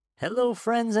Hello,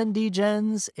 friends and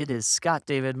DGens. It is Scott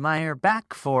David Meyer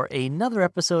back for another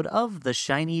episode of the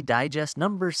Shiny Digest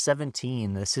number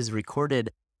 17. This is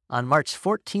recorded on March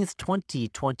 14th,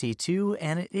 2022,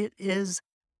 and it is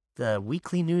the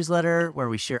weekly newsletter where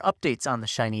we share updates on the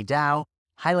Shiny DAO,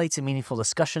 highlights and meaningful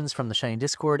discussions from the Shiny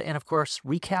Discord, and of course,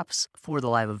 recaps for the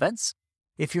live events.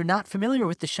 If you're not familiar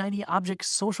with the Shiny Objects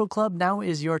Social Club, now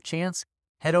is your chance.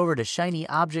 Head over to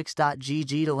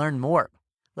shinyobjects.gg to learn more.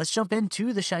 Let's jump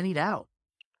into the Shiny DAO.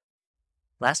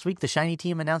 Last week, the Shiny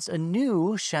team announced a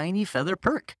new Shiny Feather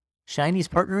perk. Shiny's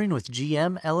partnering with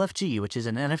LFG, which is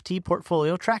an NFT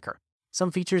portfolio tracker.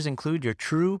 Some features include your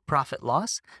true profit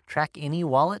loss, track any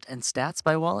wallet and stats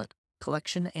by wallet,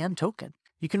 collection, and token.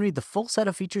 You can read the full set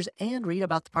of features and read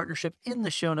about the partnership in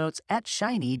the show notes at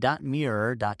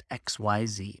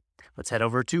shiny.mirror.xyz. Let's head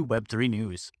over to Web3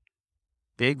 news.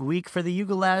 Big week for the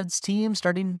Yuga Labs team,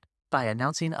 starting by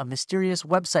announcing a mysterious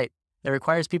website that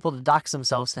requires people to dox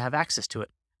themselves to have access to it.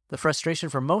 The frustration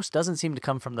for most doesn't seem to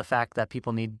come from the fact that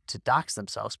people need to dox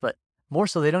themselves, but more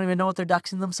so they don't even know what they're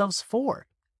doxing themselves for.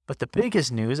 But the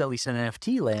biggest news, at least in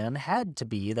NFT land, had to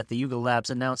be that the Yuga Labs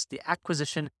announced the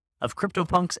acquisition of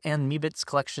CryptoPunks and Meebits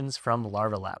collections from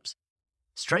Larva Labs.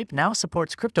 Stripe now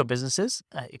supports crypto businesses,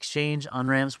 exchange,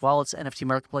 on-ramps, wallets, NFT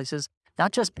marketplaces,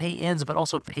 not just pay-ins, but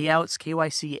also payouts,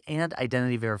 KYC, and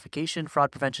identity verification, fraud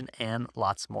prevention, and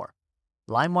lots more.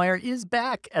 Limewire is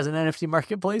back as an NFT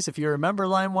marketplace. If you remember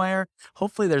Limewire,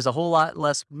 hopefully there's a whole lot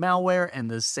less malware and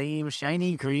the same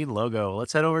shiny green logo.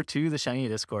 Let's head over to the Shiny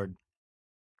Discord.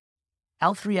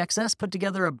 Al3XS put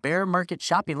together a bear market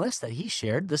shopping list that he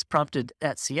shared. This prompted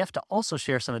CF to also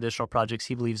share some additional projects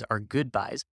he believes are good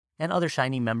buys. And other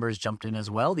Shiny members jumped in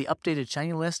as well. The updated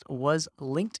Shiny list was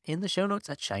linked in the show notes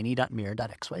at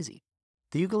shiny.mirror.xyz.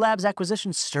 The Yuga Labs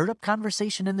acquisition stirred up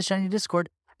conversation in the Shiny Discord.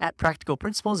 At Practical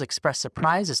Principles expressed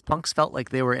surprise as punks felt like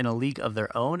they were in a league of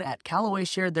their own. At Callaway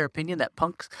shared their opinion that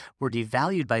punks were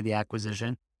devalued by the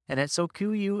acquisition. And at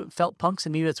SoQU felt punks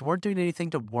and Meebits weren't doing anything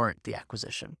to warrant the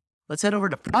acquisition. Let's head over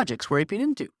to projects we're aping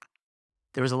into.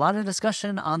 There was a lot of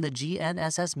discussion on the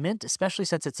GNSS Mint, especially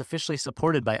since it's officially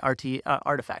supported by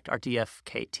Artifact,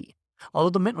 RTFKT.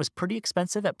 Although the Mint was pretty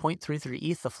expensive at 0.33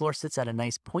 ETH, the floor sits at a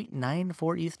nice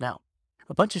 0.94 ETH now.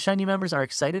 A bunch of Shiny members are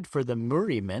excited for the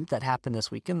Muri Mint that happened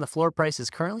this weekend. The floor price is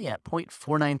currently at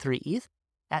 0.493 ETH.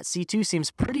 At C2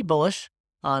 seems pretty bullish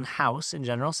on House in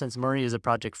general, since Muri is a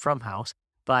project from House.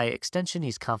 By extension,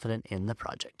 he's confident in the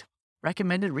project.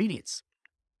 Recommended readings.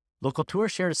 Local Tour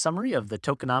shared a summary of the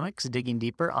Tokenomics Digging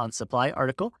Deeper on Supply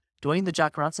article. Dwayne the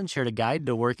Jock Ronson shared a guide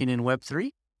to working in Web3.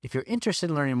 If you're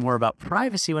interested in learning more about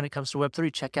privacy when it comes to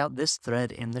Web3, check out this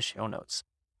thread in the show notes.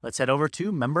 Let's head over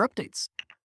to member updates.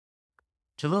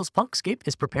 Jalil's Punkscape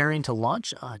is preparing to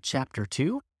launch Chapter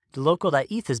 2.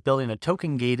 Deloco.eth is building a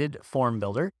token-gated form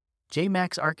builder.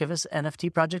 JMax Archivist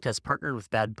NFT project has partnered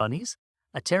with Bad Bunnies.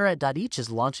 Atera.each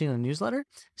is launching a newsletter.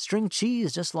 String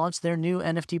Cheese just launched their new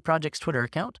NFT project's Twitter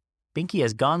account. Binky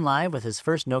has gone live with his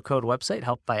first no-code website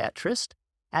helped by @Trist.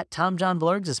 Tom John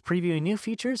Blurgs is previewing new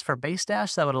features for Base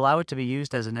Dash that would allow it to be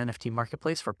used as an NFT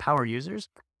marketplace for power users.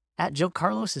 Joe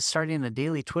Carlos is starting a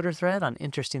daily Twitter thread on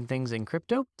interesting things in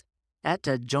crypto.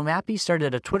 Joe Mappy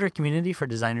started a Twitter community for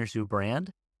designers who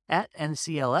brand.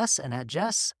 NCLS and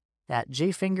Jess.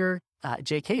 JK Finger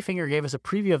gave us a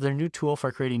preview of their new tool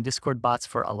for creating Discord bots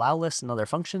for allow lists and other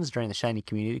functions during the Shiny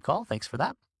community call. Thanks for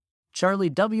that. Charlie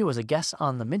W. was a guest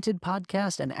on the Minted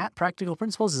podcast, and at Practical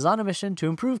Principles is on a mission to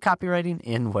improve copywriting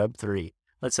in Web3.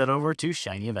 Let's head over to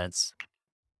Shiny events.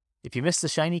 If you missed the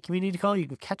Shiny community call, you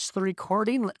can catch the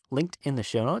recording linked in the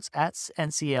show notes. At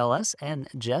NCLS and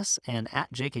Jess and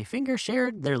at JK Finger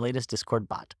shared their latest Discord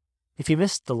bot. If you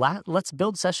missed the Let's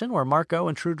Build session where Marco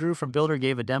and True Drew from Builder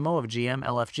gave a demo of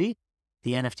LFG,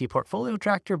 the NFT portfolio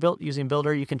tracker built using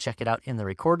Builder, you can check it out in the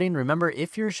recording. Remember,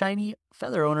 if you're a Shiny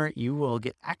Feather owner, you will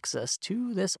get access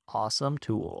to this awesome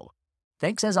tool.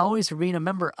 Thanks as always for being a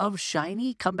member of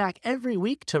Shiny. Come back every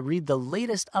week to read the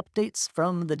latest updates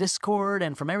from the Discord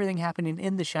and from everything happening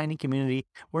in the Shiny community.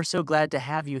 We're so glad to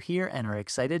have you here and are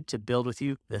excited to build with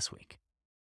you this week.